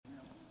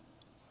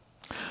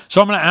So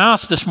I'm going to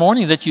ask this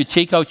morning that you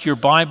take out your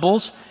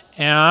Bibles,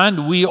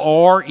 and we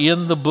are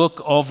in the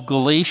book of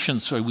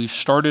Galatians. So we've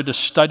started a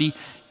study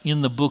in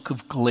the book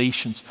of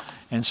Galatians.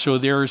 And so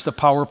there's the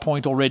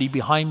PowerPoint already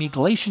behind me.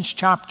 Galatians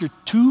chapter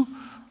 2,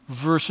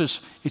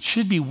 verses, it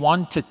should be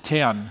 1 to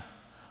 10.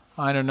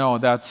 I don't know,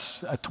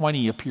 that's a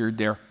 20 appeared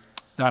there.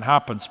 That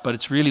happens, but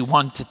it's really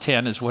 1 to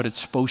 10 is what it's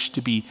supposed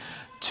to be.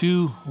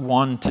 2,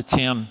 1 to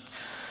 10.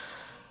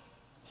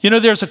 You know,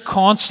 there's a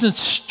constant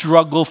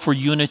struggle for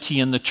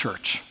unity in the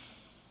church.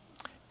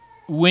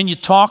 When you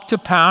talk to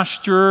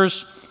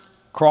pastors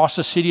across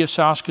the city of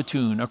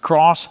Saskatoon,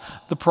 across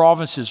the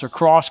provinces,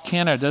 across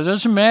Canada, it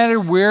doesn't matter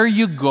where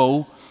you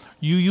go,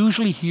 you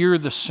usually hear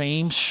the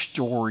same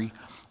story.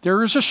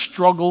 There is a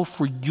struggle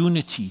for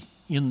unity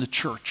in the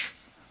church.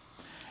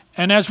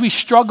 And as we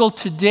struggle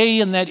today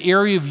in that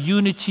area of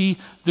unity,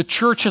 the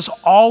church has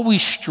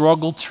always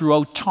struggled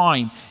throughout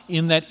time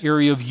in that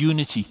area of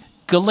unity.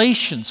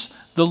 Galatians,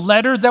 the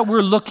letter that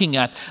we're looking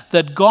at,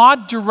 that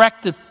God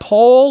directed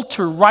Paul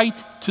to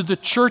write to the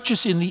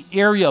churches in the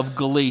area of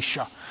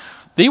Galatia.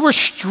 They were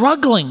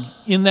struggling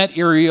in that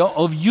area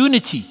of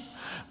unity.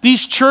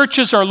 These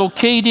churches are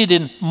located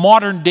in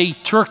modern-day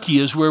Turkey,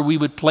 is where we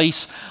would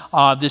place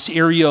this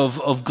area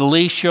of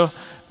Galatia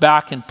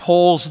back in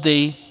Paul's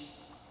day.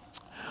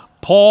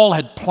 Paul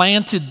had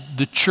planted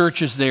the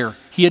churches there.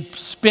 He had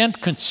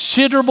spent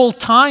considerable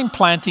time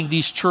planting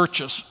these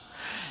churches.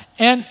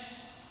 And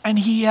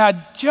he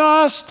had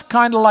just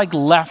kind of like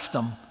left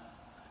them.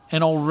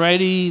 And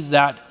already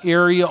that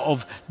area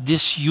of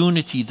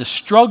disunity, the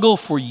struggle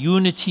for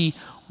unity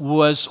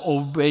was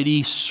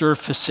already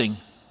surfacing.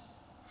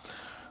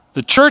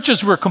 The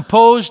churches were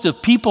composed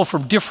of people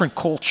from different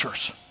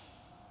cultures.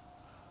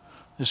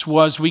 This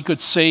was, we could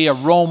say, a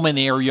Roman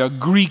area, a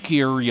Greek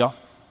area.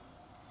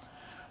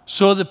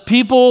 So the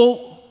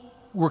people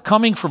were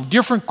coming from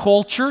different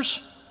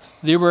cultures.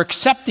 They were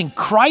accepting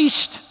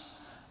Christ.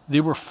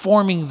 They were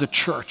forming the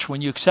church.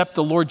 When you accept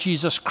the Lord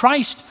Jesus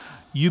Christ,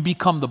 you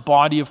become the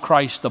body of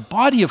Christ. The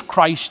body of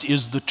Christ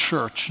is the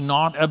church,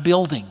 not a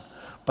building,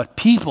 but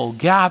people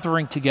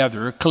gathering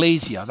together,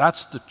 ecclesia.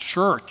 That's the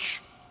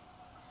church.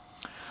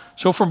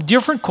 So from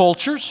different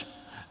cultures,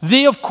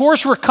 they of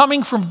course were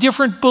coming from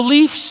different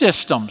belief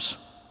systems.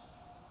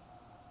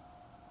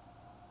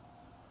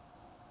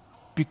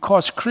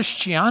 Because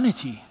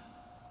Christianity,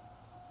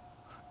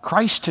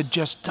 Christ had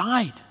just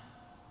died.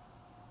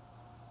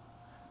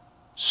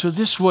 So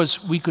this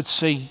was, we could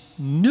say,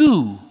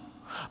 new.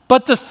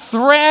 But the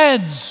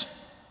threads,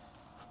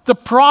 the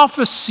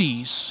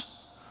prophecies,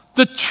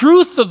 the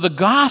truth of the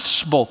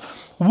gospel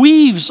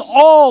weaves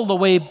all the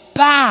way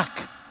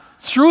back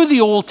through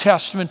the Old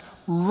Testament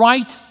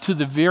right to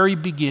the very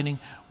beginning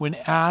when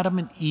Adam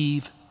and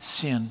Eve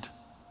sinned.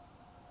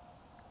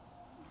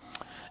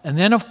 And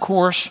then, of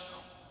course,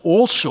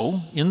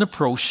 also in the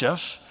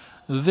process,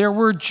 there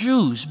were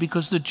Jews,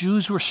 because the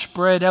Jews were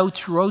spread out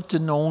throughout the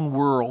known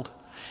world.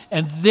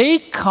 And they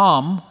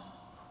come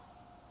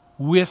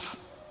with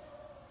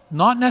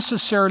not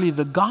necessarily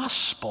the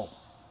gospel,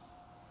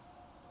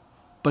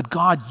 but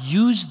God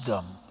used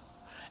them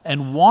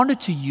and wanted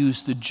to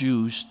use the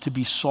Jews to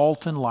be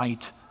salt and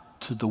light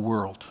to the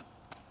world.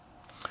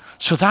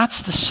 So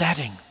that's the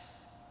setting.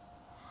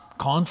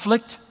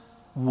 Conflict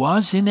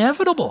was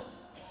inevitable.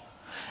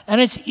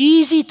 And it's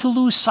easy to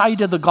lose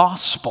sight of the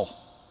gospel.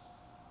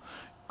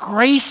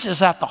 Grace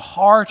is at the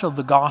heart of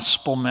the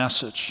gospel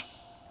message.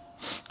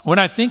 When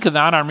I think of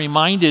that, I'm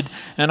reminded,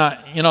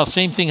 and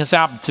same thing has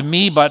happened to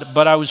me,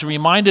 but I was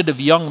reminded of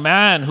a young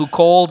man who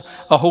called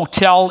a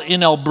hotel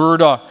in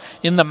Alberta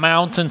in the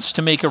mountains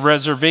to make a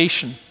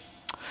reservation.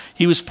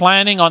 He was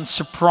planning on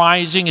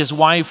surprising his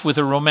wife with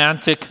a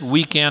romantic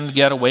weekend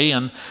getaway,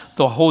 and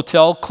the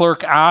hotel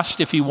clerk asked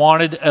if he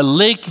wanted a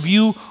lake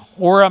view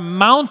or a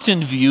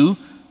mountain view,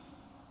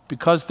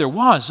 because there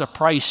was a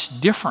price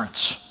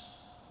difference.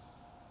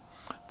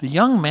 The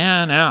young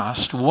man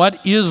asked, "What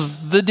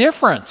is the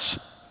difference?"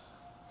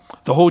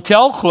 The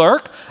hotel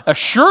clerk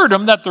assured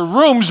him that the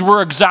rooms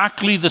were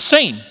exactly the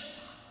same.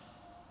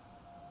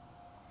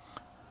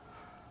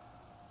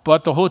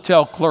 But the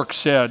hotel clerk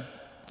said,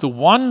 the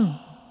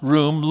one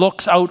room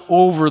looks out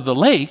over the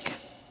lake,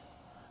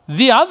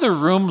 the other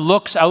room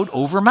looks out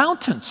over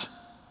mountains.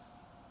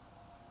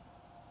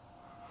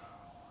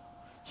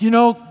 You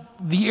know,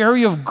 the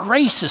area of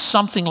grace is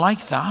something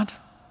like that.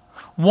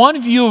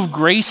 One view of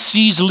grace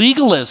sees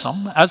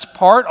legalism as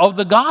part of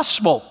the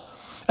gospel.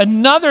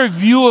 Another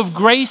view of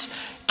grace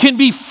can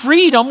be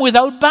freedom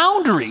without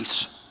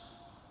boundaries.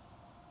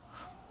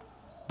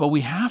 But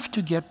we have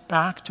to get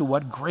back to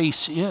what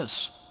grace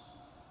is.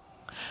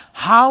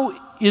 How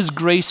is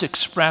grace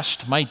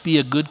expressed might be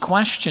a good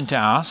question to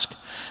ask.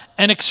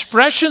 And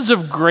expressions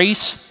of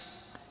grace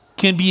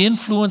can be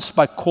influenced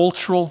by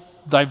cultural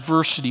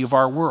diversity of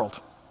our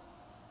world.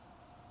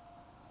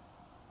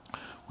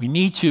 We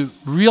need to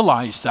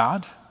realize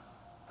that.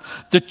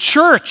 The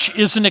church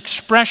is an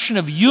expression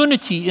of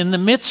unity in the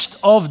midst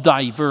of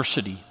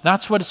diversity.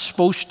 That's what it's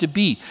supposed to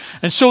be.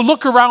 And so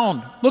look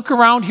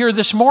around here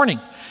this morning.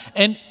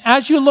 And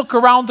as you look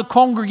around the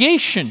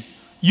congregation,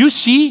 you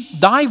see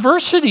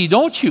diversity,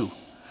 don't you?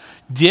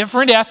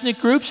 Different ethnic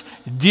groups,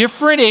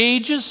 different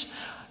ages,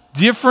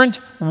 different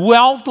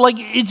wealth.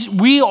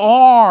 We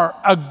are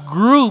a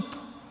group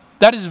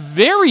that is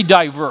very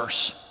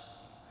diverse.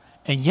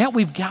 And yet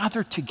we've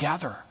gathered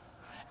together.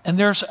 And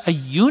there's a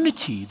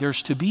unity.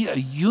 There's to be a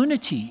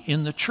unity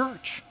in the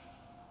church.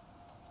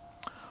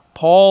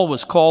 Paul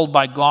was called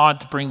by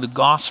God to bring the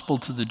gospel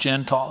to the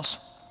Gentiles.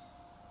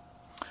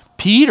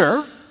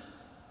 Peter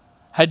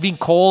had been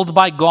called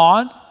by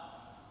God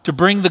to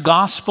bring the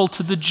gospel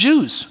to the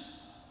Jews.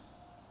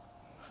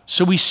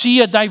 So we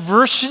see a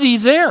diversity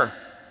there.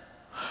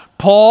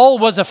 Paul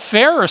was a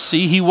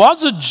Pharisee. He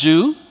was a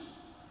Jew.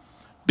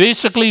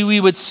 Basically, we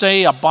would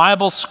say a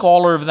Bible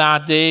scholar of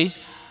that day.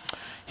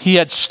 He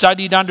had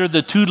studied under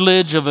the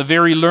tutelage of a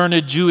very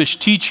learned Jewish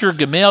teacher,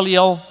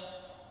 Gamaliel.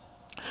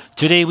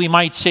 Today, we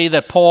might say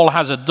that Paul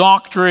has a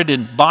doctorate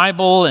in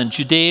Bible and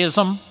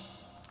Judaism.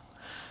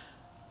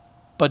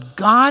 But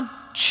God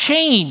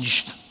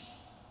changed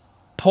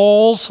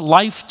Paul's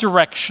life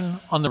direction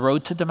on the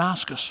road to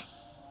Damascus.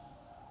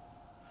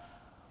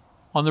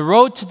 On the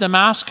road to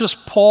Damascus,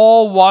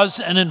 Paul was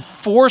an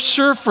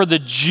enforcer for the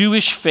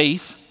Jewish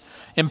faith,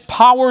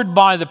 empowered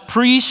by the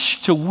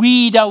priests to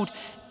weed out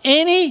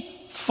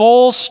any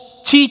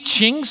false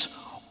teachings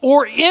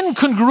or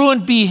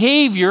incongruent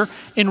behavior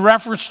in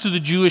reference to the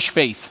Jewish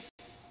faith.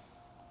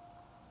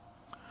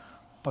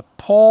 But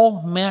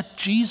Paul met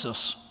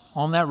Jesus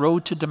on that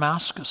road to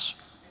Damascus.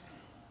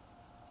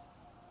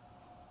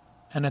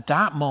 And at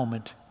that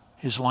moment,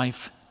 his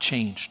life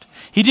changed.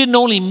 He didn't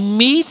only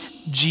meet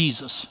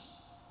Jesus,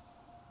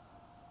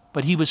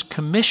 but he was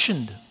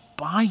commissioned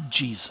by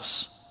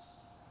Jesus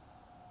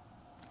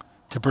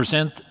to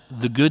present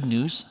the good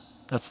news,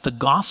 that's the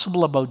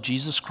gospel about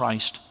Jesus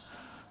Christ,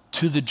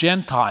 to the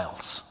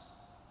Gentiles.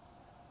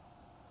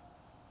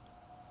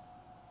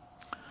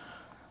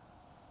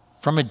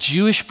 From a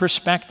Jewish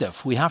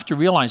perspective, we have to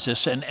realize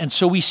this. And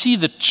so we see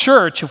the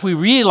church, if we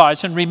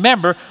realize and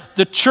remember,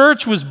 the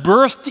church was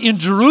birthed in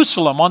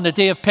Jerusalem on the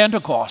day of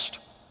Pentecost.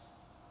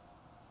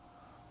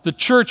 The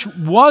church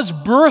was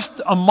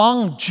birthed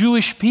among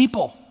Jewish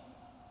people.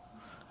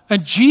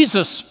 And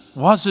Jesus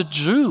was a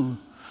Jew.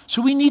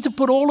 So we need to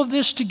put all of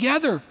this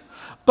together.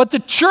 But the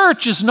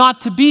church is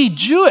not to be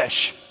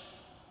Jewish.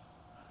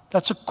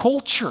 That's a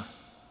culture,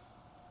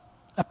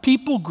 a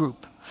people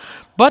group.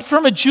 But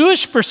from a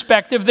Jewish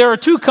perspective, there are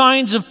two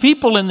kinds of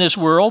people in this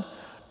world,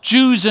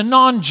 Jews and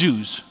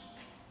non-Jews.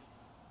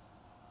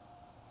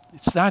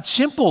 It's that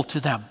simple to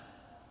them.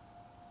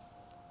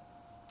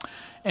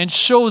 And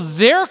so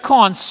their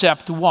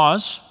concept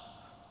was,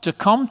 to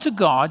come to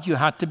God, you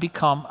had to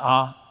become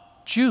a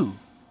Jew.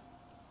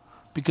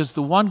 Because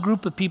the one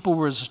group of people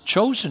was a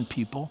chosen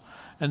people,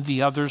 and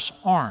the others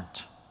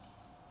aren't.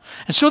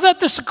 And so that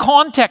this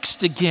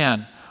context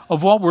again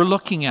of what we're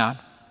looking at.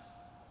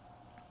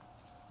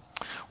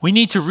 We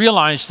need to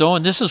realize, though,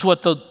 and this is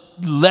what the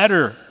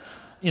letter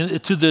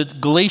to the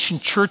Galatian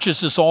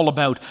churches is all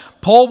about.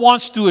 Paul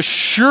wants to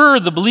assure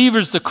the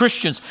believers, the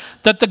Christians,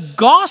 that the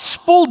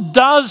gospel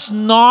does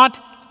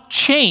not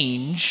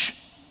change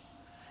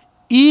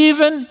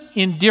even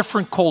in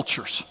different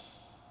cultures.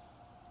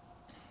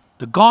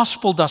 The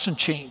gospel doesn't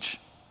change.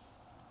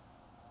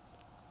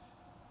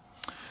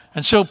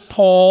 And so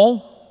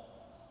Paul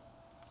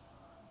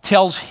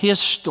tells his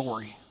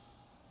story.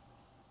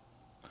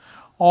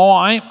 Oh,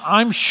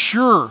 I'm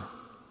sure,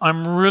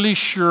 I'm really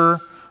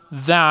sure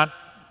that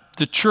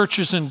the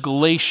churches in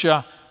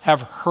Galatia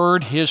have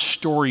heard his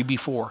story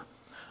before.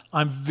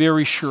 I'm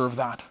very sure of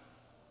that.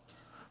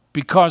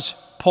 Because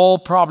Paul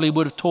probably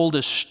would have told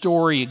his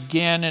story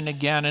again and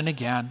again and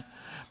again,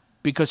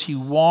 because he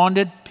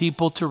wanted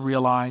people to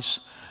realize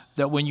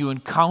that when you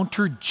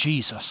encounter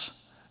Jesus,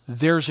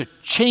 there's a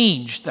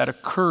change that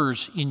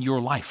occurs in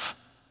your life.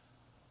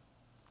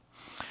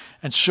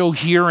 And so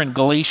here in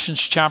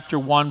Galatians chapter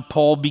 1,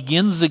 Paul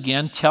begins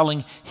again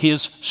telling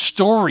his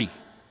story.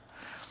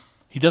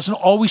 He doesn't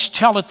always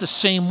tell it the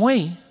same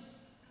way,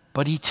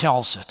 but he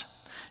tells it.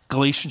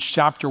 Galatians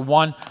chapter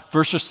 1,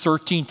 verses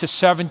 13 to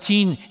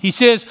 17, he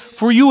says,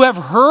 "For you have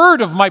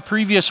heard of my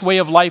previous way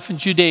of life in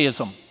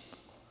Judaism."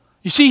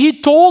 You see,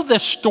 he told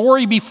this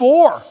story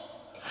before,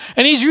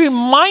 and he's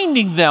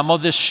reminding them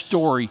of this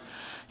story.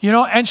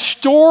 And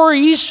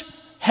stories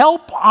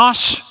help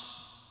us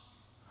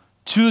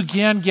to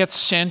again get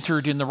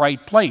centered in the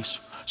right place.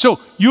 So,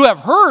 you have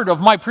heard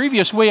of my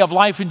previous way of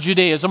life in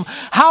Judaism,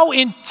 how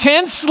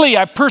intensely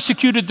I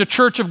persecuted the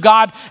church of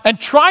God and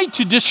tried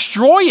to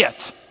destroy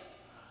it.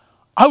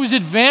 I was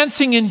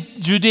advancing in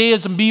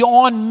Judaism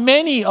beyond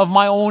many of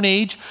my own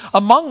age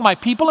among my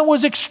people and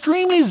was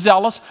extremely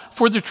zealous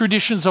for the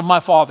traditions of my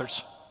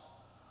fathers.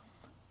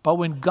 But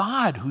when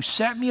God, who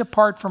set me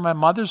apart from my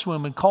mother's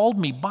womb and called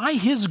me by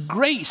his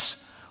grace,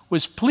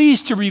 was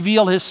pleased to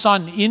reveal his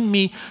Son in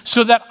me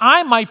so that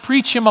I might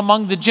preach him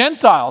among the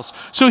Gentiles.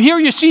 So here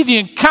you see the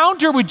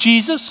encounter with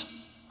Jesus,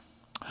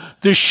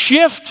 the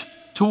shift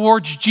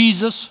towards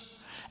Jesus,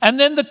 and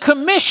then the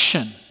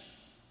commission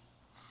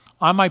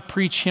I might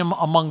preach him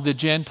among the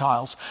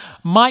Gentiles.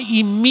 My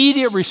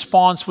immediate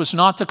response was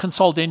not to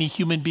consult any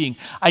human being.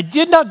 I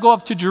did not go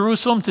up to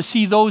Jerusalem to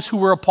see those who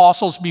were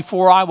apostles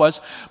before I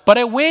was, but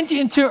I went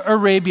into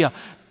Arabia.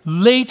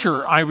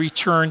 Later, I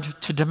returned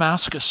to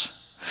Damascus.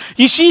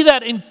 You see,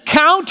 that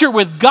encounter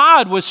with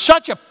God was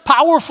such a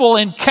powerful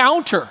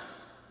encounter.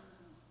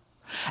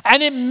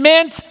 And it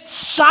meant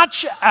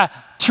such a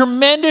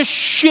tremendous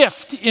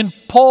shift in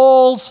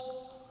Paul's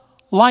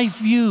life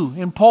view,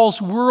 in Paul's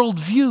world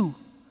view,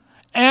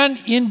 and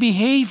in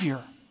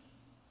behavior,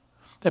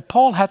 that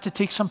Paul had to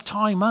take some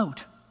time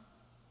out.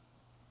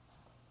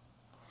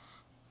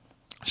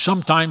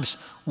 Sometimes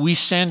we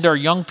send our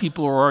young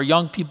people, or our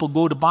young people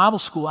go to Bible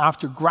school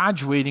after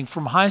graduating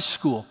from high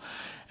school,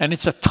 and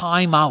it's a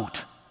time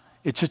out.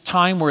 It's a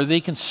time where they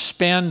can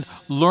spend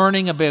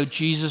learning about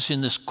Jesus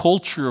in this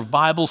culture of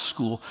Bible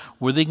school,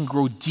 where they can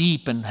grow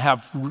deep and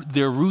have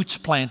their roots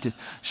planted,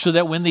 so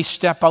that when they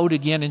step out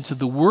again into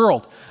the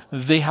world,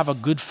 they have a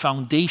good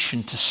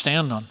foundation to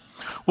stand on.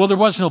 Well, there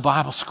was no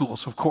Bible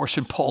schools, of course,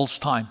 in Paul's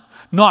time.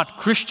 Not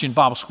Christian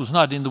Bible schools,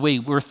 not in the way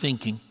we're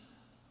thinking.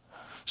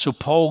 So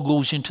Paul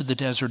goes into the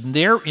desert, and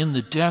there in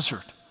the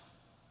desert,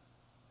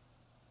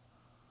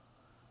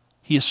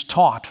 he is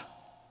taught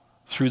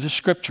through the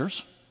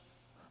Scriptures,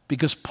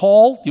 because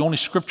Paul, the only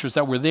Scriptures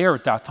that were there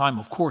at that time,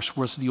 of course,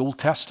 was the Old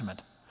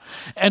Testament.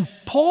 And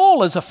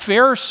Paul is a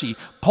Pharisee.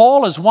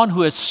 Paul is one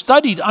who has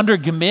studied under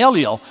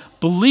Gamaliel.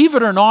 Believe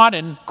it or not,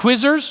 and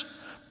quizzers,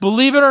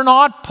 believe it or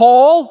not,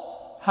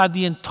 Paul had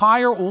the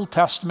entire Old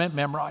Testament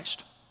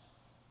memorized.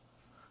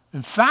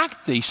 In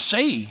fact, they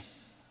say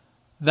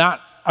that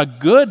a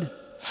good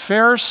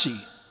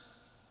Pharisee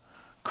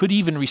could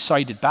even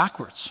recite it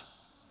backwards.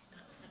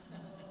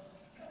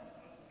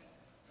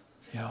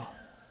 Yeah.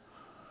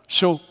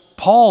 So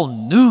Paul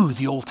knew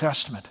the Old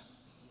Testament.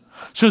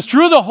 So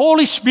through the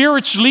Holy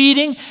Spirit's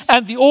leading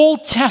and the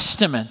Old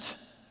Testament,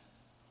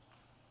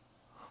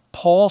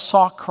 Paul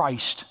saw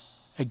Christ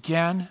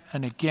again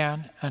and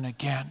again and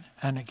again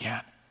and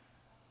again.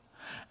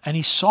 And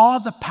he saw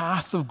the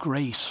path of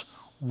grace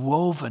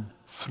woven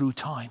through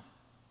time.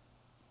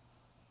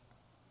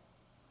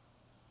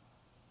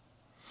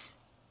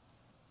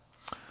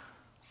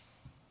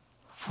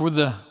 For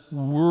the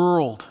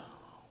world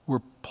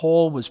where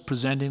Paul was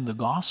presenting the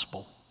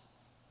gospel,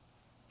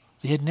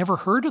 they had never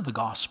heard of the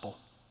gospel.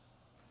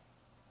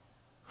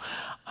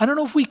 I don't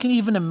know if we can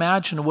even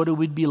imagine what it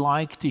would be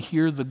like to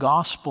hear the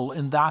gospel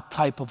in that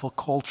type of a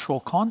cultural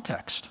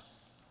context.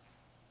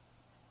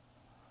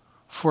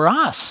 For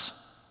us,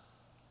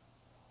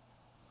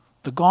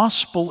 the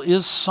gospel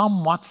is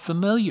somewhat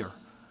familiar.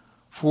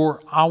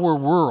 For our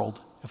world,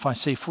 if I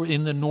say for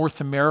in the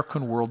North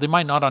American world, they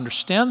might not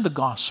understand the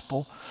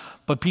gospel,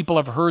 but people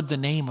have heard the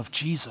name of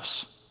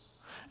Jesus.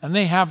 And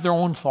they have their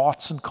own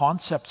thoughts and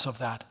concepts of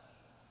that.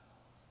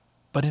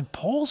 But in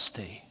Paul's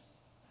day,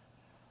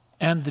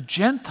 and the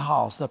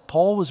Gentiles that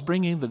Paul was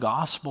bringing the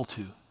gospel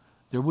to,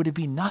 there would have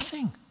been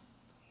nothing.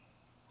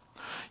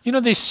 You know,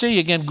 they say,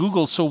 again,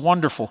 Google's so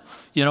wonderful.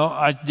 You know,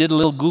 I did a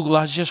little Google.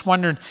 I was just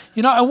wondering,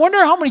 you know, I wonder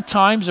how many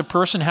times a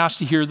person has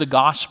to hear the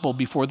gospel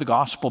before the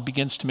gospel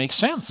begins to make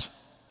sense.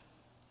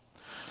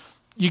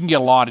 You can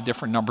get a lot of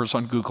different numbers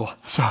on Google.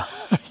 So,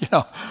 you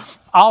know,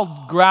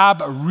 I'll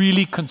grab a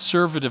really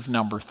conservative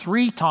number,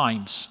 3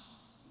 times.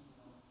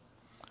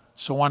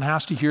 So one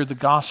has to hear the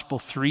gospel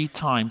 3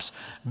 times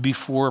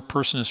before a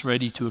person is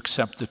ready to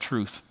accept the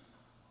truth.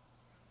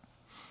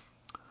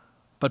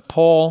 But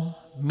Paul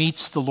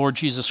meets the Lord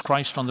Jesus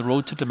Christ on the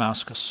road to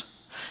Damascus.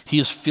 He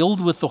is filled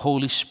with the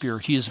Holy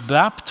Spirit. He is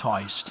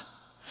baptized.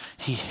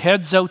 He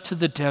heads out to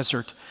the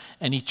desert,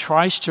 and he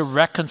tries to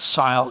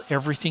reconcile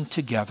everything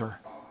together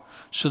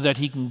so that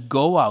he can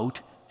go out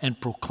and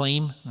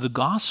proclaim the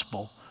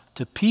gospel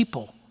to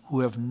people who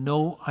have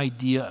no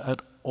idea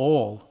at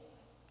all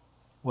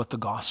what the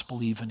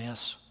gospel even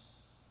is.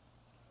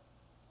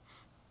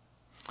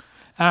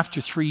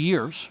 After 3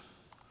 years,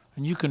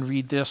 and you can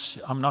read this,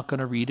 I'm not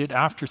going to read it.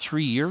 After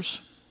 3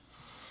 years,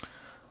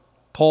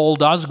 Paul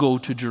does go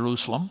to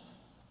Jerusalem,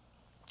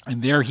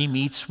 and there he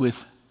meets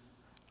with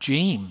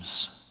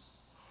James,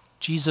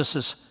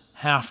 Jesus'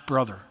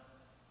 half-brother.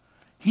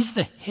 He's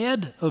the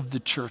head of the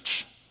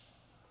church.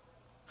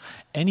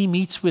 And he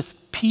meets with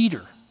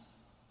Peter.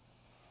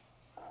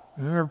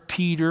 Remember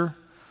Peter?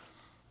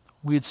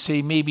 We'd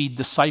say maybe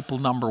disciple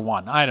number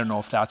 1. I don't know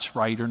if that's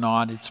right or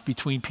not. It's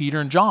between Peter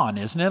and John,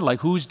 isn't it?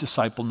 Like, who's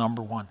disciple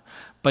number 1?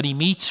 But he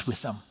meets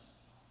with them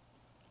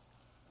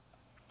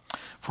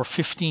for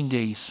 15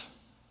 days.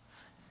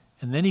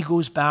 And then he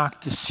goes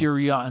back to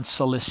Syria and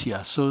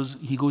Cilicia. So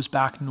he goes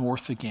back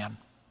north again.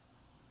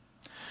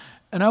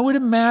 And I would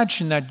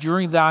imagine that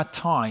during that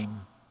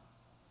time,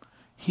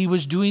 he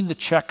was doing the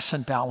checks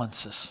and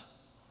balances.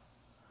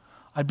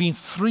 I've been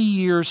 3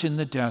 years in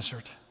the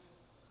desert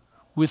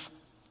with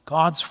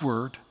God's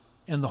Word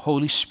and the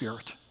Holy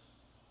Spirit.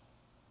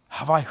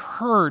 Have I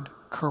heard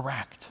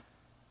correct?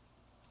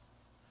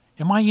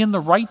 Am I in the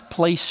right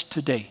place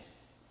today?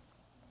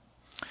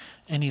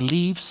 And he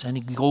leaves and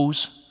he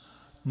goes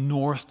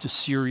north to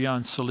Syria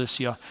and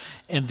Cilicia,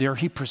 and there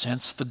he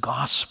presents the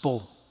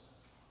gospel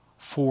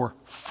for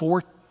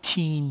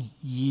 14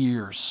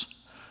 years.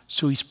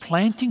 So he's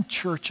planting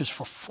churches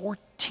for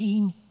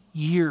 14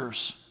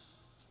 years.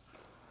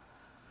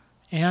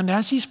 And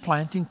as he's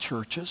planting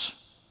churches,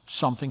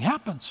 something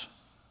happens.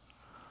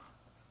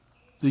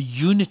 The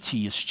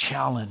unity is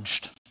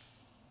challenged.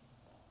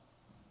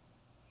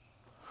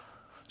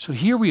 So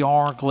here we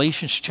are,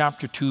 Galatians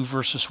chapter 2,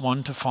 verses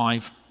 1 to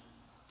 5.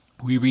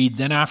 We read,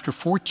 "Then after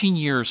 14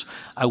 years,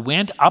 I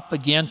went up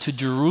again to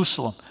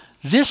Jerusalem,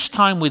 this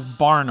time with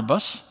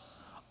Barnabas.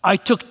 I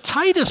took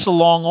Titus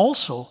along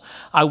also.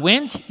 I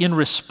went in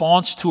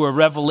response to a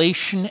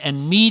revelation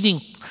and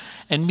meeting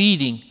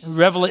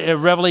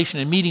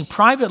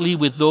privately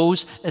with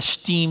those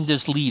esteemed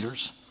as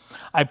leaders.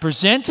 I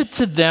presented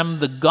to them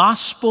the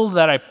gospel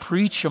that I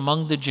preach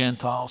among the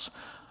Gentiles.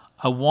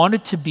 I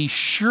wanted to be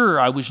sure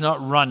I was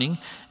not running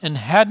and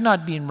had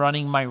not been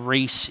running my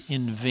race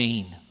in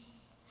vain."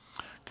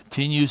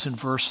 Continues in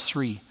verse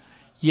 3.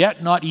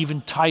 "Yet not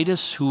even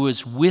Titus, who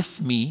was with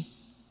me,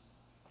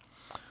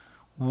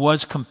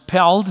 was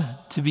compelled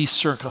to be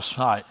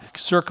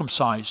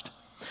circumcised.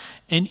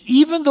 And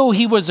even though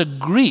he was a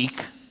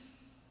Greek,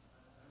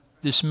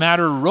 this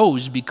matter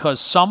arose because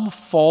some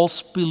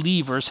false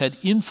believers had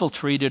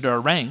infiltrated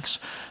our ranks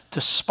to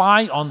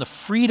spy on the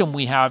freedom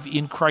we have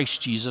in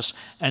Christ Jesus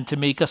and to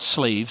make us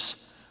slaves.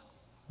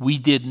 We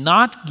did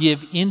not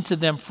give in to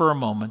them for a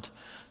moment,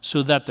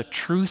 so that the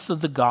truth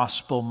of the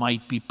gospel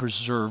might be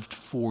preserved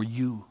for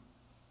you."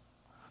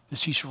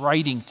 This he's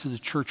writing to the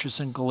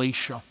churches in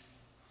Galatia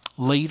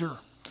later.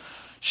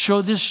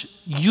 So this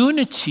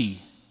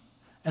unity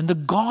and the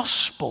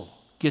gospel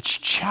gets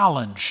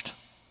challenged.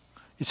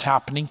 It's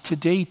happening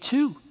today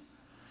too,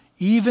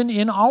 even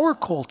in our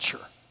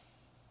culture.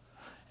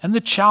 And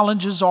the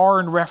challenges are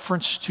in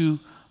reference to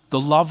the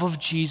love of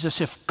Jesus.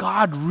 If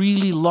God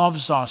really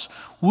loves us,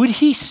 would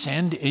he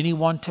send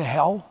anyone to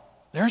hell?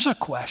 There's a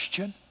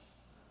question.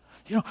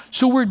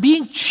 So we're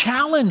being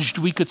challenged,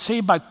 we could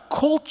say, by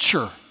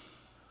culture.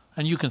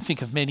 And you can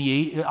think of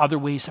many other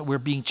ways that we're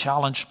being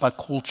challenged by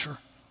culture.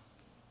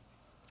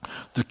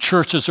 The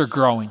churches are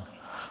growing.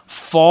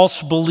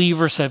 False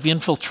believers have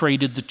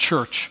infiltrated the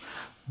church.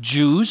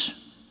 Jews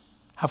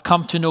have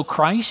come to know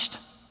Christ,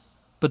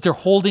 but they're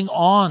holding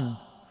on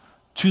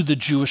to the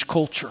Jewish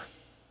culture.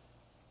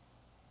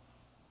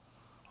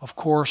 Of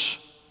course,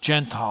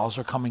 Gentiles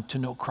are coming to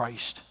know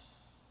Christ.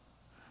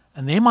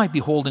 And they might be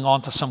holding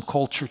on to some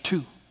culture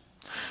too.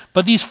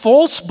 But these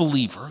false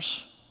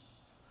believers,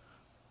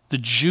 the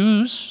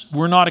Jews,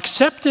 were not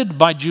accepted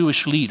by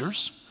Jewish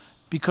leaders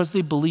because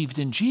they believed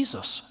in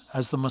Jesus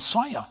as the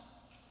Messiah.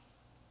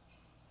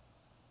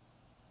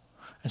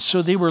 And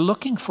so they were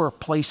looking for a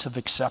place of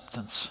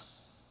acceptance.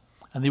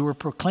 And they were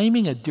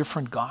proclaiming a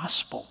different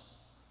gospel.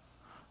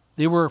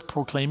 They were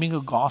proclaiming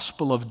a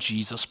gospel of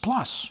Jesus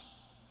plus.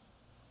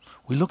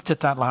 We looked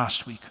at that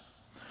last week.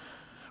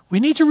 We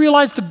need to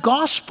realize the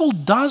gospel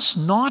does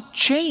not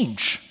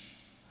change.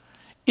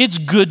 It's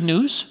good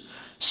news.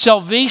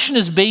 Salvation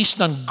is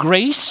based on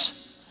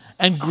grace,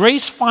 and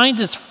grace finds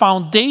its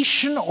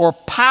foundation or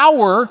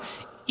power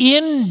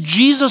in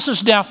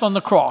Jesus' death on the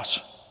cross.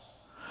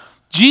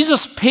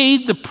 Jesus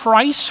paid the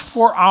price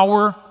for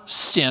our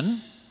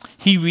sin.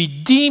 He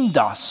redeemed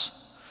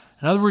us.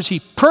 In other words, he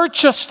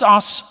purchased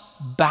us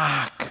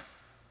back.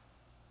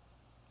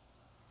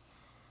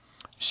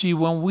 See,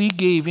 when we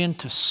gave in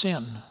to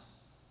sin,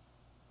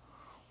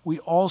 we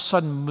all of a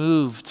sudden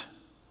moved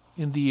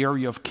in the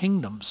area of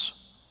kingdoms.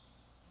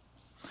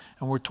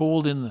 And we're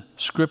told in the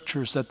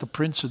scriptures that the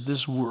prince of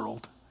this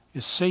world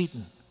is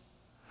Satan.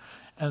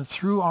 And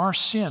through our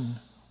sin,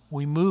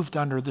 we moved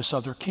under this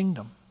other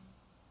kingdom.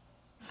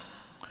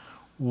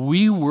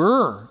 We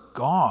were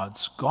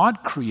God's.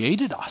 God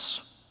created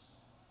us.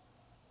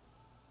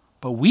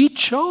 But we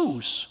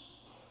chose.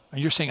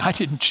 And you're saying, I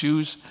didn't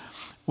choose.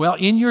 Well,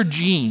 in your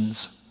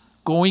genes,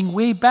 going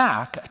way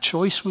back, a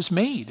choice was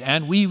made.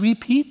 And we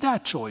repeat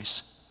that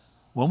choice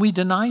when we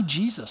deny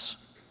Jesus.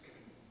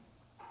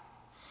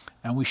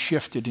 And we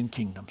shifted in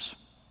kingdoms.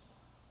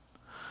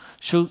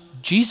 So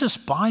Jesus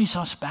buys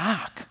us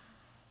back.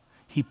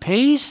 He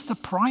pays the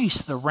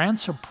price, the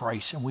ransom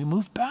price, and we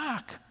move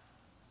back.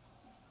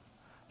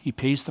 He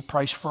pays the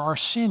price for our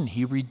sin.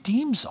 He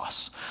redeems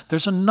us.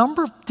 There's a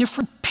number of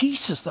different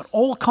pieces that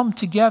all come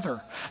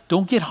together.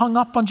 Don't get hung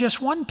up on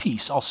just one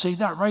piece. I'll say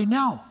that right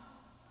now.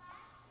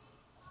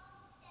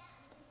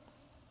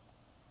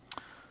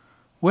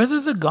 Whether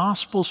the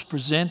gospel is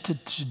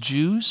presented to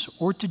Jews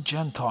or to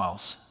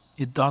Gentiles,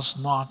 it does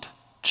not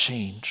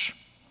change.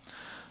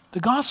 The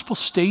gospel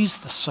stays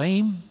the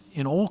same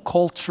in all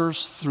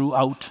cultures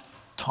throughout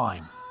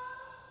time.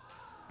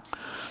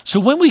 So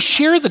when we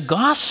share the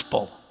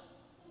gospel,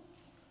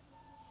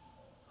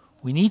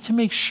 we need to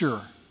make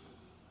sure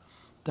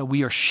that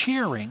we are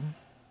sharing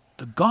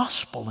the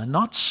gospel and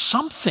not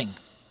something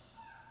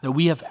that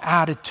we have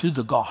added to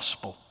the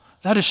gospel.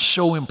 That is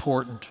so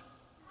important.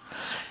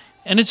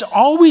 And it's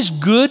always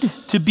good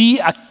to be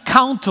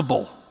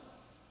accountable,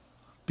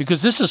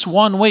 Because this is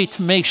one way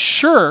to make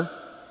sure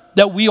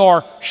that we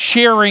are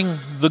sharing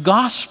the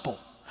gospel.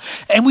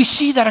 And we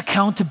see that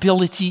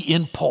accountability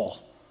in Paul.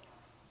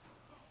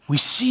 We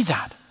see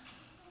that.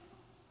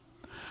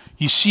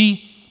 You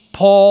see,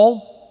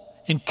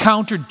 Paul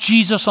encountered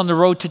Jesus on the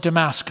road to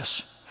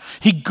Damascus.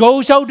 He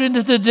goes out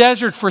into the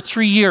desert for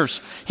 3 years.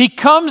 He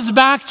comes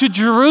back to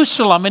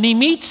Jerusalem and he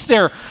meets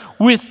there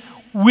with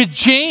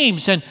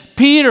James and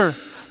Peter.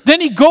 Then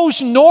he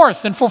goes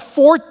north, and for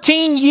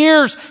 14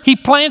 years he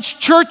plants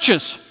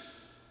churches.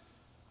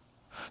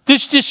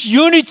 This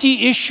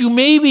disunity issue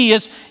maybe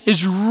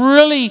is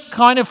really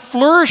kind of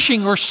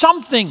flourishing, or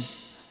something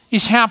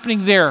is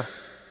happening there.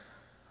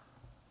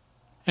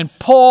 And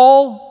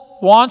Paul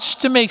wants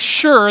to make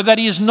sure that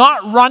he is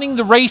not running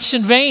the race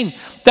in vain,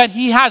 that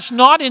he has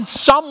not in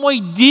some way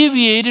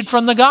deviated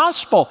from the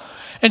gospel.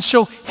 And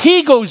so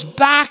he goes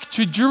back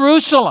to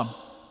Jerusalem.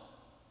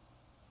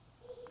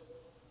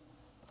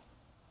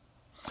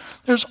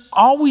 There's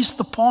always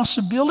the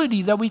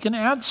possibility that we can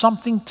add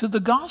something to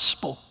the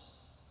gospel.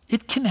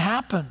 It can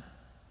happen.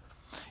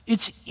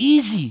 It's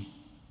easy.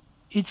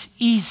 It's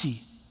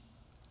easy.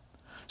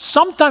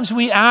 Sometimes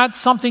we add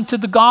something to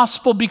the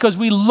gospel because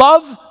we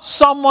love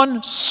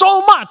someone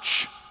so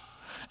much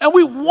and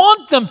we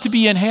want them to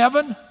be in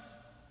heaven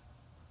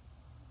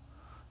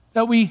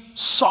that we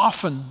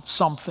soften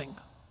something.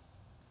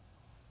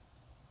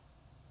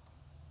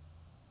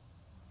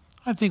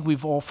 I think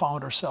we've all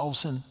found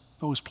ourselves in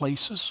those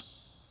places.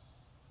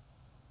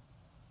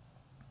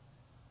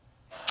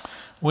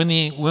 When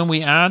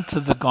we add to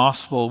the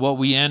gospel, what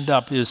we end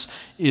up is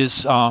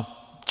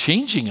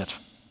changing it.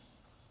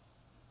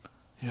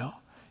 You know,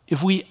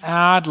 if we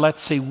add,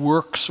 let's say,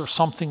 works or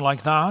something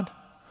like that,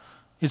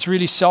 it's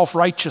really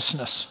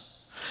self-righteousness.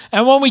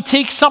 And when we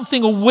take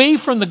something away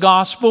from the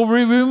gospel,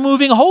 we're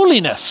removing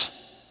holiness.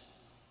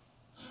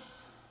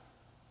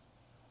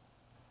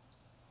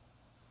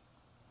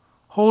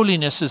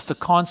 Holiness is the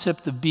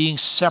concept of being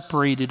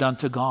separated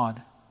unto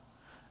God.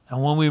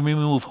 And when we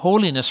remove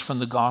holiness from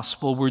the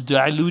gospel, we're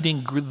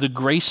diluting the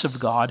grace of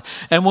God.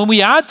 And when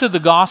we add to the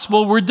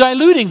gospel, we're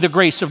diluting the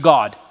grace of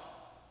God.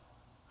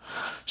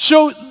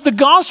 So the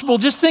gospel,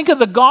 just think of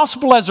the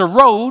gospel as a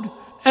road,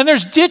 and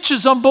there's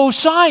ditches on both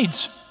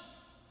sides.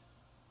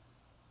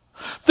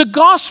 The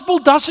gospel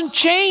doesn't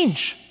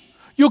change.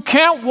 You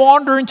can't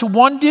wander into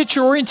one ditch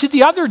or into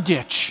the other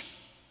ditch,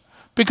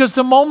 because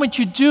the moment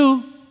you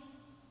do,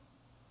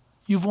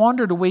 you've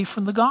wandered away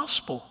from the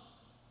gospel.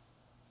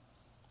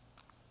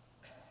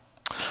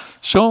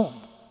 So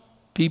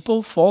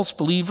people, false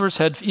believers,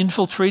 had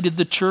infiltrated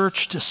the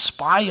church to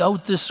spy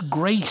out this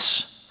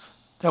grace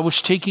that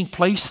was taking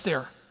place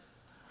there.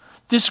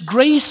 This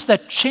grace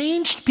that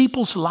changed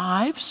people's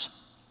lives,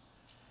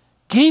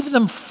 gave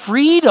them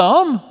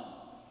freedom.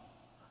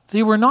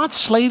 They were not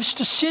slaves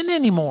to sin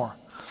anymore.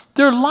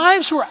 Their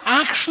lives were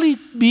actually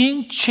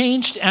being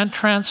changed and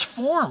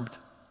transformed.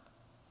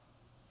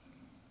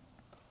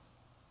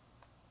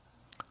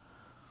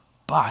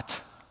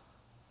 But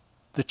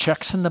the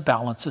checks and the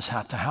balances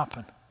had to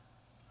happen.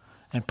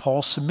 And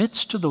Paul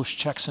submits to those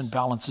checks and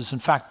balances. In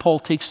fact, Paul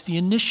takes the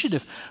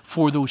initiative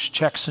for those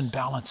checks and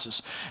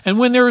balances. And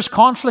when there is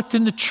conflict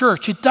in the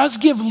church, it does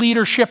give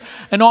leadership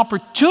an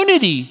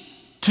opportunity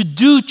to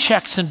do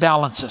checks and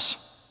balances.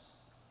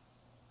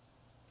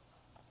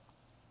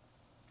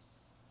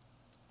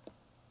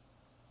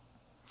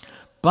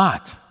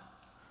 But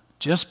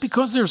just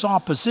because there's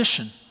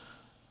opposition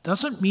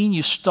doesn't mean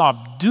you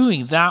stop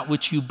doing that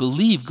which you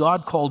believe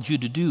God called you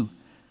to do.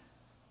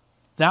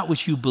 That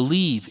which you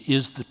believe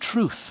is the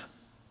truth.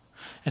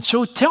 And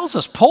so it tells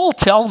us, Paul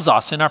tells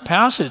us in our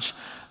passage,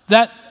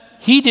 that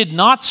he did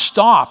not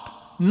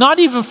stop, not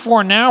even for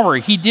an hour.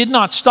 He did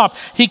not stop.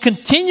 He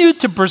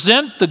continued to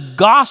present the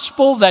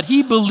gospel that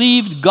he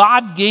believed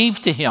God gave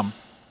to him.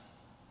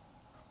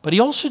 But he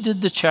also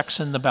did the checks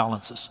and the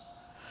balances.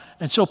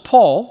 And so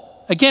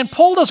Paul, again,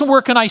 Paul doesn't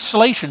work in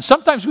isolation.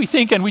 Sometimes we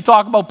think, and we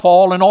talk about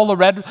Paul and all the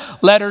red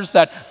letters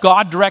that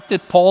God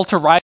directed Paul to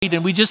write,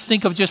 and we just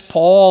think of just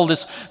Paul,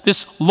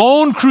 this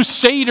lone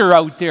crusader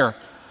out there.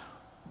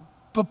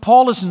 But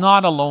Paul is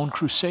not a lone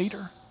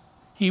crusader.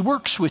 He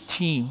works with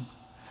team.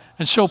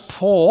 And so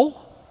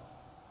Paul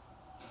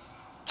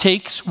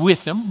takes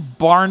with him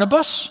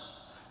Barnabas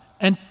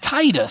and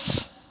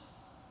Titus,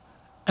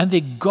 and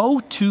they go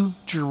to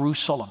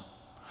Jerusalem.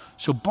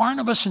 So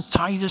Barnabas and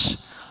Titus,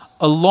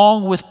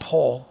 along with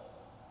Paul,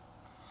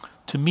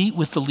 to meet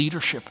with the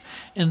leadership.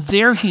 And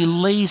there he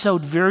lays out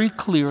very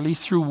clearly,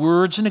 through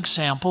words and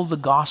example, the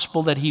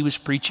gospel that he was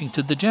preaching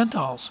to the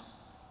Gentiles.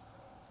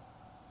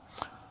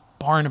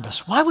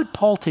 Barnabas. Why would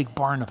Paul take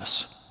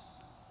Barnabas?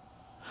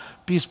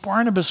 Because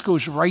Barnabas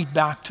goes right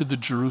back to the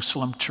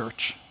Jerusalem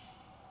church.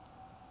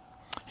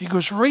 He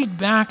goes right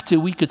back to,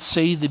 we could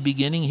say, the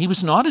beginning. He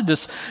was not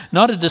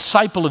a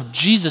disciple of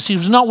Jesus. He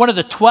was not one of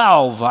the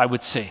 12, I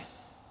would say.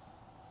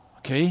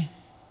 Okay?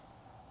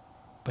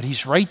 But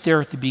he's right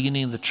there at the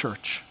beginning of the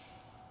church.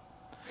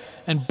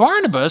 And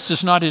Barnabas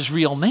is not his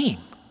real name.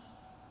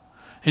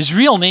 His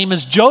real name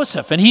is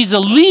Joseph, and he's a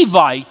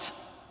Levite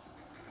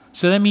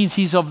So that means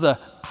he's of the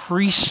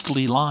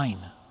priestly line.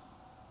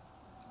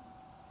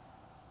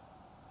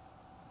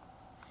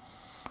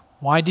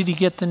 Why did he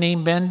get the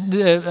name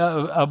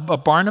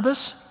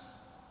Barnabas?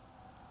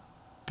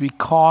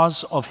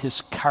 Because of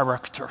his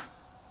character.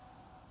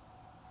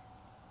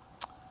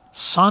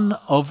 Son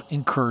of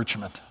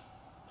encouragement.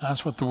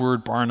 That's what the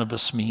word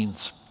Barnabas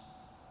means.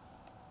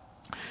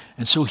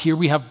 And so here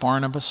we have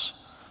Barnabas,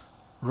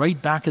 right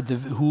back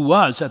who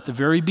was at the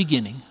very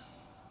beginning,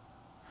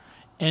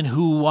 and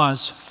who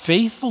was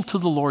faithful to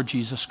the Lord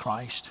Jesus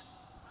Christ,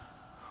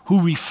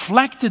 who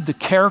reflected the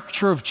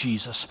character of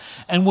Jesus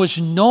and was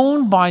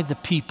known by the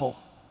people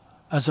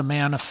as a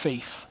man of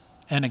faith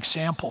and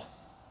example.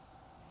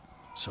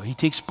 So he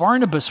takes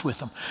Barnabas with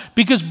him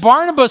because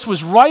Barnabas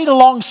was right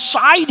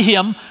alongside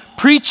him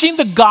preaching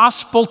the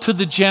gospel to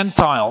the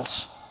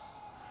Gentiles.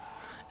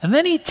 And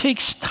then he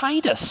takes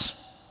Titus.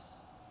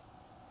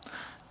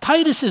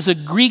 Titus is a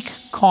Greek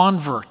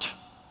convert.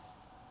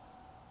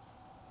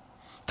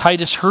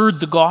 Titus heard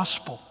the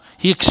gospel.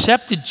 He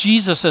accepted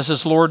Jesus as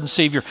his Lord and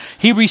Savior.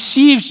 He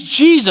receives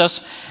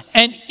Jesus,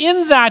 and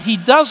in that he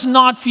does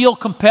not feel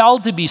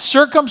compelled to be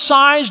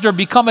circumcised or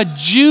become a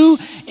Jew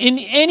in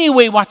any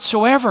way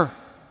whatsoever.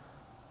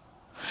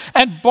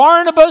 And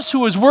Barnabas, who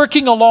was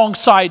working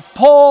alongside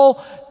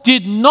Paul,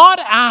 did not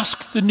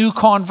ask the new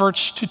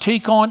converts to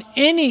take on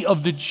any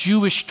of the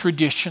Jewish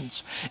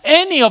traditions,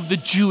 any of the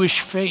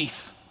Jewish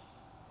faith.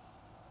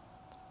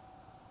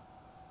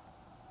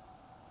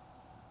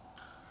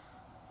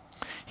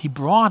 He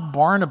brought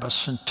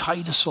Barnabas and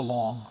Titus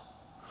along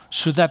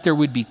so that there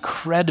would be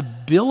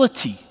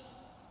credibility.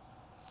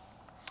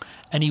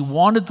 And he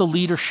wanted the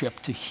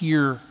leadership to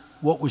hear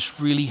what was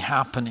really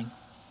happening.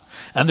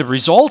 And the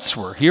results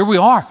were, here we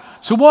are.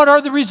 So what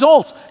are the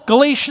results?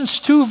 Galatians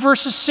 2,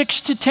 verses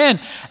 6 to 10.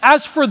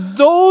 As for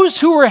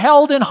those who were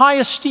held in high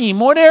esteem,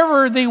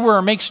 whatever they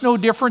were, makes no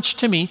difference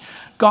to me.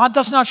 God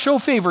does not show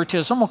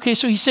favoritism. Okay,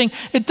 so he's saying,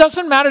 it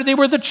doesn't matter. They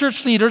were the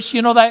church leaders.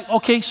 You know that?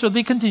 Okay, so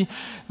they continue.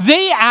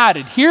 They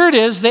added, here it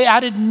is, they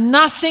added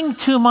nothing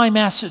to my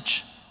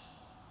message.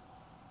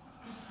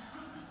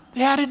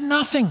 They added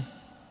nothing.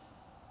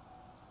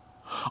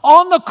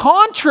 On the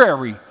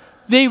contrary,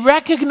 they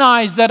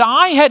recognized that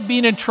I had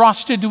been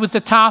entrusted with the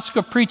task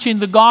of preaching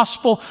the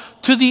gospel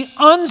to the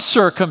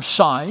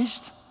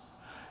uncircumcised,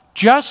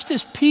 just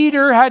as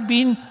Peter had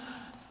been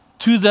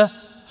to the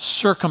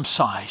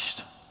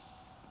circumcised.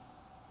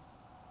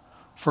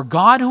 For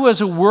God, who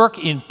has a work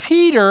in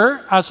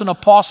Peter as an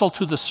apostle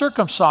to the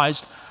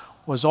circumcised,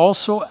 was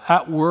also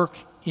at work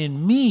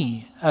in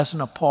me as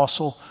an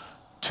apostle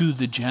to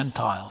the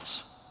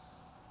Gentiles.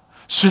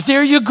 So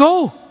there you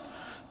go.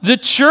 The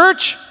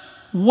church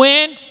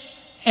went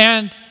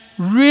and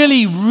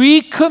really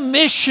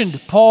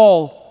recommissioned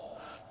Paul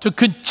to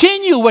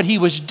continue what he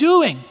was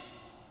doing.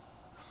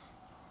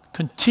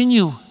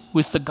 Continue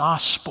with the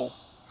gospel.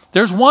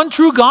 There's one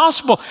true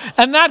gospel,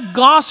 and that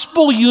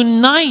gospel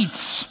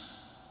unites.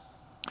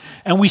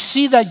 And we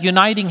see that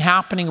uniting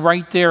happening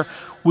right there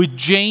with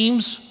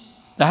James,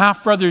 the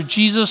half-brother of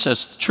Jesus,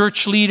 as the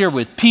church leader,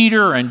 with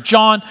Peter and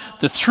John,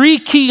 the three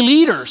key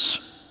leaders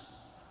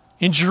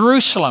in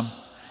Jerusalem.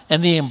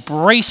 And they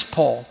embrace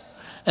Paul.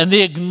 And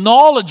they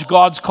acknowledge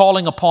God's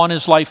calling upon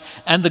his life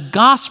and the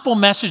gospel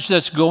message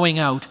that's going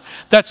out,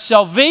 that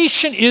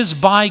salvation is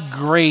by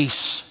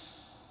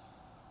grace.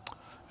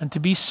 And to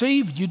be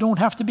saved, you don't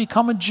have to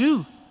become a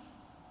Jew.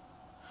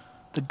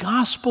 The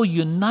gospel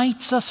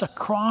unites us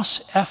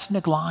across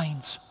ethnic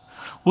lines.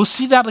 We'll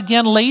see that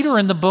again later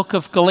in the book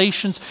of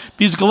Galatians,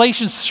 because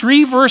Galatians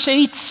 3 verse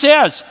 8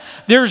 says,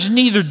 there's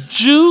neither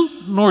Jew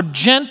nor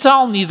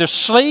Gentile, neither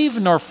slave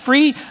nor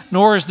free,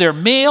 nor is there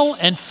male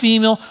and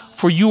female,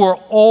 for you are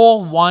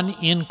all one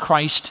in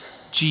Christ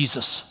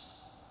Jesus.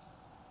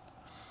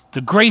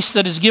 The grace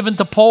that is given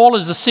to Paul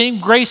is the same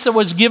grace that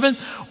was given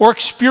or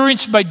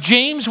experienced by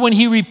James when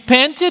he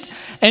repented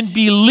and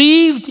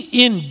believed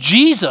in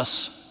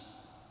Jesus.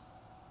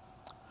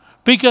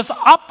 Because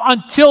up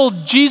until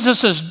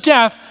Jesus'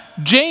 death,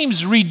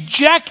 James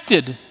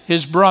rejected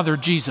his brother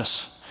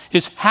Jesus,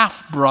 his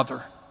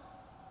half-brother.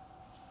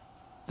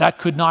 That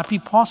could not be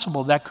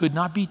possible. That could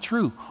not be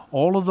true.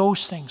 All of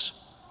those things.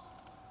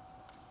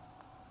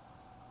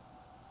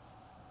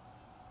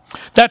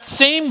 That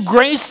same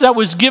grace that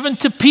was given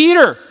to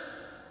Peter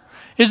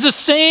is the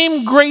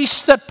same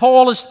grace that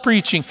Paul is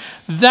preaching.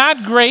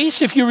 That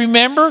grace, if you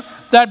remember,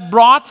 that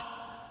brought,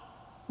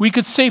 we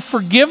could say,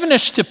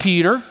 forgiveness to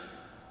Peter.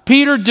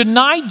 Peter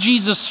denied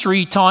Jesus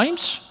 3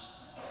 times,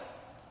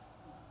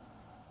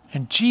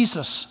 and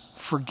Jesus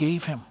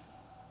forgave him.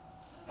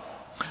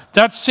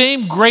 That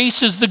same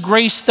grace is the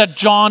grace that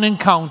John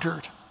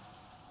encountered,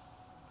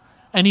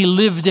 and he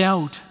lived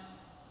out.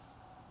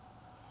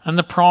 And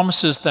the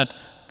promises that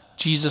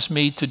Jesus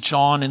made to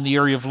John in the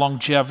area of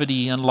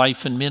longevity and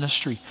life and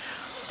ministry.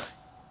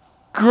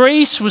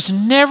 Grace was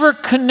never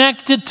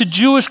connected to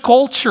Jewish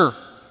culture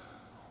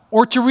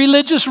or to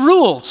religious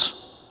rules.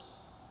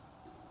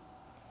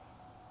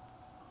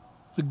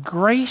 The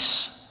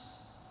grace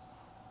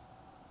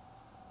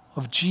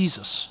of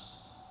Jesus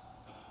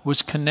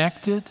was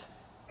connected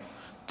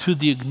to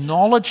the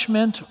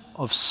acknowledgement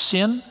of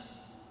sin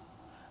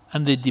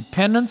and the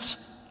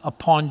dependence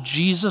upon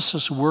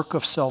Jesus' work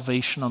of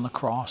salvation on the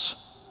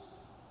cross.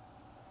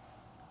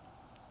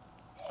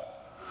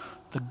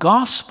 The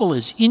gospel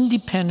is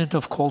independent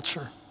of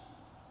culture.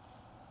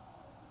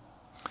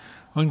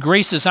 When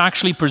grace is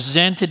actually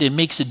presented, it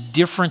makes a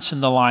difference in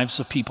the lives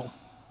of people.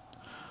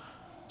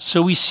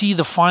 So we see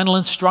the final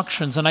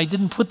instructions, and I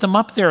didn't put them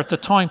up there at the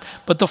time,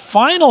 but the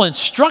final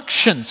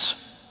instructions,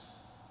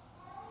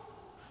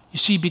 you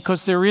see,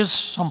 because there is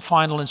some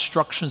final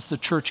instructions the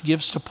church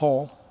gives to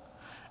Paul.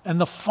 And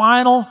the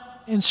final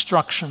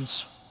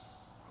instructions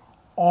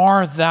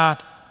are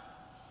that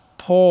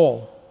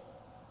Paul,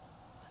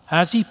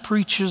 as he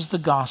preaches the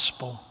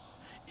gospel,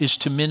 is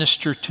to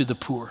minister to the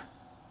poor.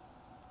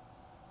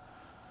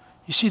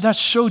 You see, that's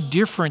so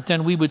different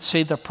than we would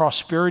say the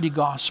prosperity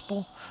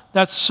gospel.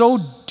 That's so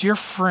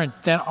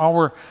different than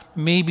our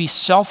maybe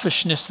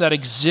selfishness that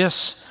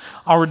exists,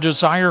 our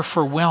desire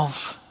for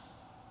wealth.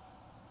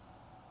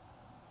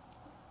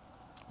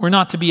 We're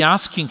not to be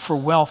asking for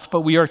wealth,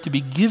 but we are to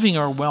be giving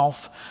our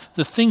wealth,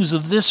 the things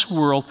of this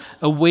world,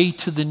 away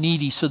to the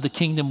needy so the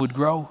kingdom would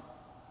grow.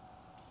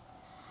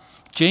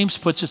 James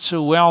puts it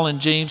so well in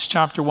James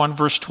chapter 1,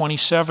 verse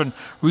 27.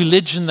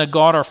 Religion that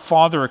God our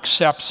Father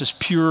accepts as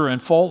pure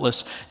and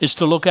faultless is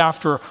to look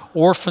after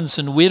orphans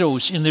and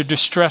widows in their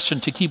distress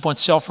and to keep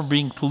oneself from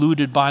being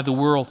polluted by the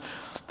world.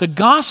 The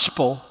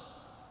gospel,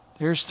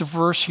 there's the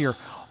verse here,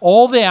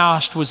 all they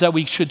asked was that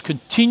we should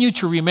continue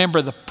to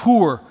remember the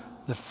poor,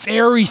 the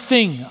very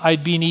thing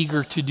I'd been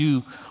eager to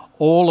do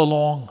all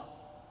along.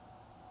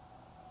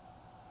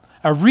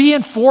 A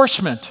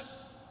reinforcement.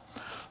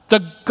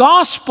 The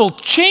gospel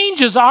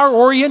changes our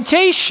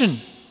orientation.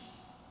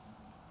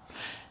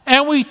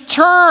 And we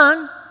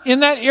turn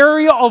in that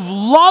area of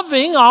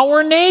loving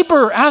our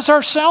neighbor as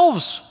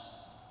ourselves.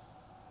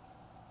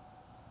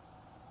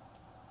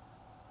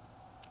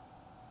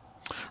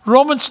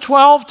 Romans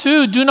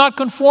 12:2, do not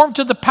conform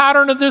to the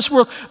pattern of this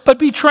world, but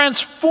be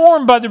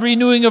transformed by the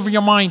renewing of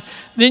your mind.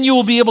 Then you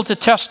will be able to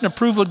test and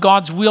approve what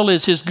God's will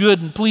is, his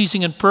good and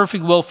pleasing and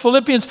perfect will.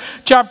 Philippians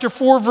chapter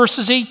 4,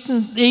 verses 8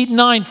 and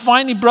 9.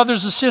 Finally,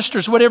 brothers and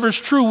sisters, whatever is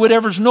true,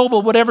 whatever is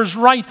noble, whatever is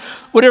right,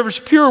 whatever is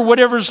pure,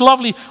 whatever is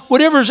lovely,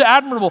 whatever is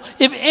admirable,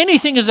 if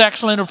anything is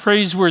excellent or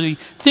praiseworthy,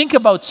 think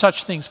about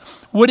such things.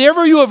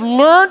 Whatever you have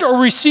learned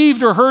or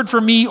received or heard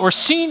from me or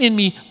seen in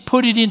me,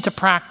 put it into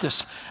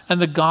practice,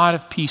 and the God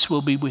of peace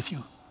will be with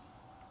you.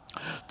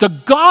 The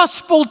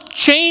gospel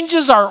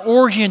changes our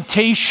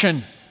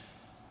orientation.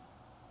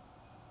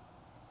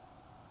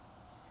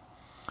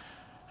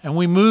 And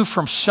we move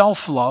from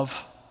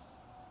self-love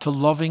to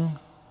loving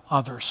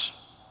others.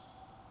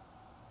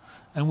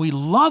 And we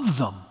love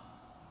them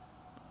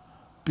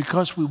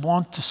because we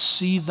want to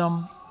see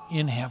them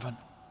in heaven.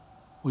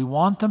 We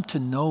want them to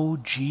know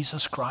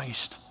Jesus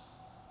Christ.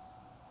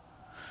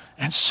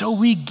 And so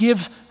we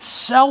give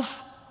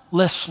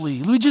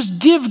selflessly. We just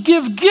give,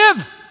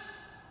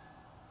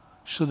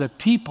 so that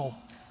people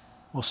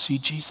will see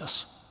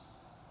Jesus.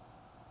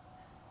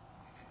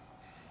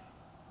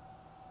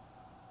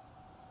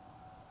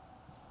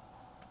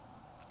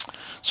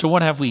 So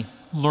what have we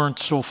learned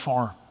so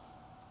far?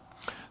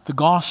 The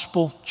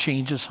gospel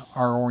changes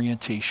our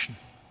orientation.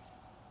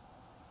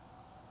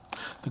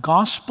 The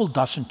gospel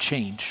doesn't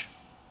change,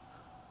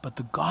 but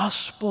the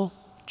gospel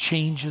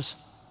changes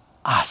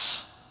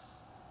us.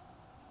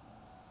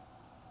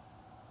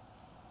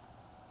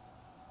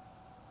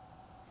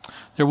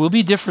 There will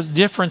be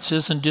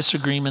differences and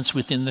disagreements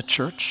within the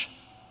church.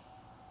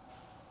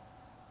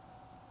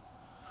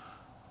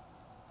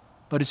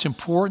 But it's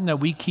important that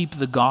we keep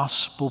the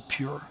gospel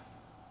pure.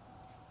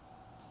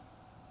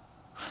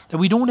 That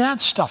we don't add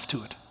stuff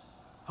to it.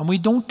 And we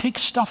don't take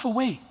stuff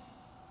away.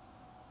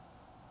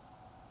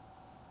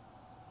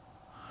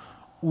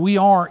 We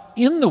are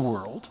in the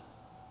world,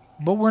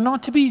 but we're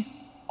not to be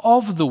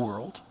of the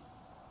world.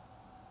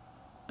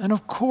 And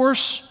of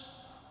course,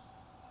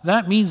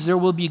 that means there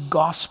will be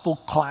gospel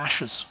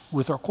clashes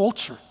with our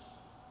culture.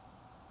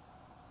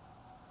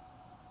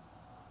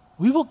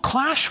 We will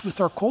clash with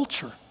our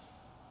culture.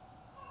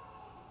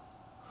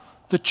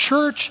 The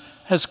church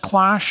has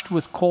clashed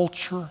with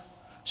culture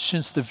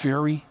since the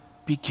very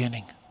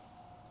beginning.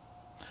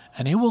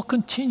 And it will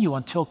continue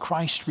until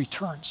Christ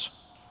returns.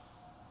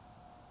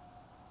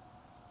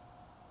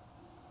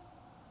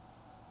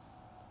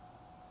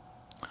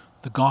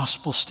 The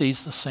gospel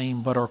stays the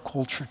same, but our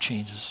culture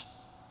changes.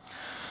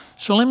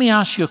 So let me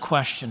ask you a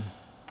question.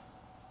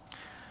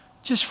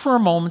 Just for a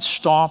moment,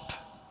 stop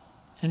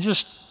and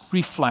just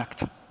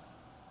reflect.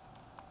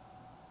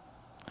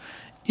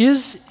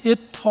 Is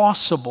it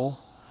possible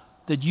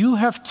that you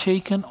have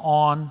taken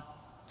on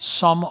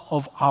some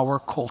of our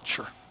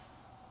culture?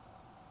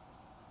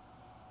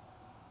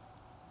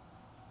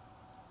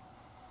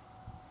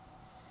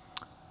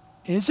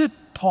 Is it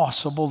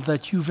possible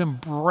that you've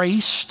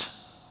embraced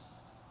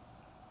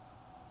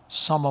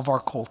some of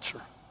our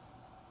culture?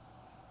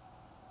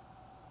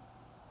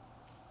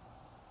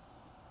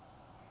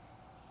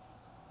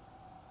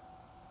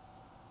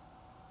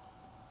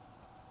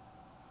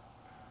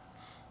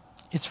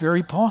 It's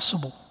very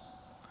possible.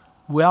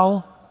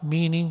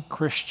 Well-meaning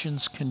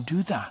Christians can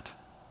do that.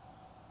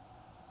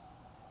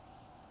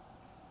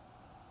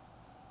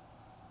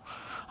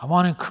 I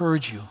want to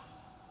encourage you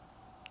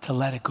to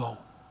let it go.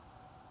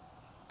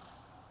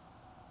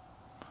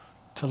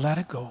 To let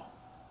it go.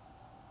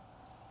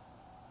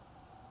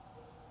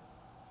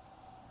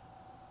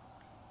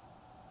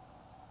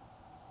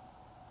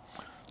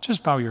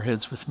 Just bow your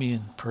heads with me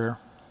in prayer.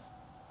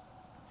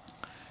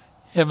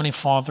 Heavenly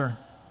Father,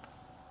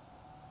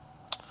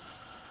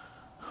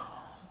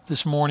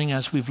 this morning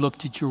as we've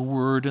looked at your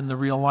word and the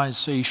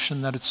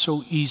realization that it's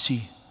so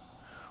easy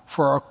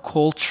for our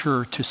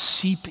culture to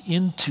seep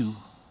into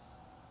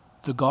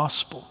the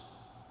gospel.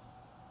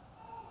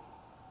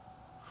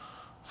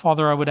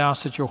 Father, I would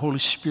ask that your Holy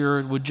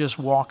Spirit would just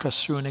walk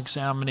us through an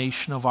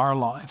examination of our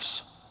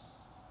lives.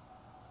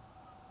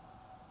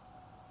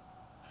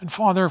 And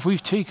Father, if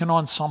we've taken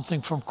on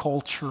something from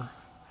culture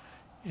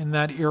in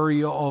that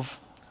area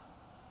of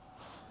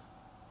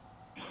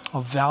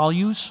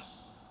values,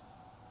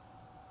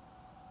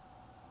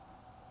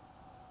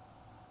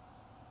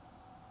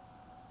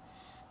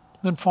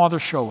 then Father,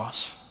 show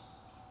us.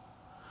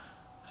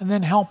 And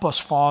then help us,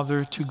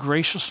 Father, to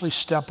graciously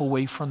step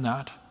away from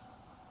that.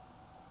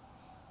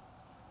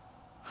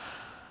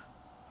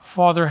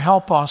 Father,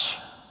 help us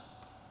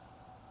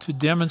to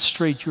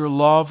demonstrate your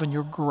love and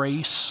your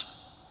grace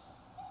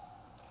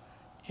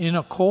in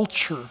a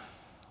culture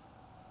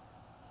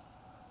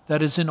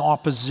that is in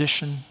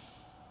opposition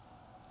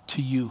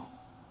to you.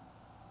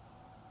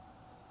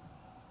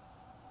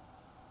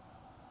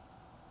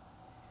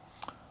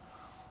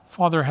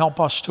 Father, help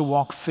us to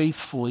walk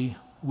faithfully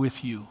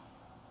with you.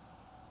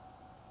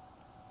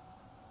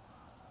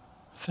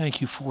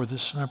 Thank you for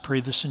this, and I pray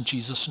this in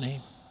Jesus'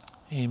 name.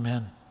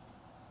 Amen.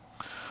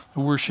 The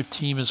worship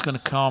team is going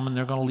to come, and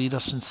they're going to lead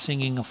us in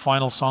singing a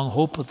final song,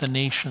 Hope of the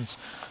Nations.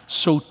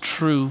 So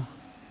true.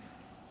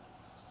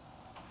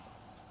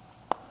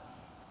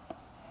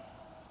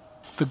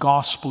 The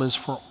gospel is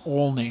for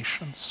all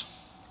nations,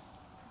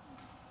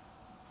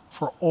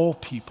 for all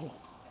people.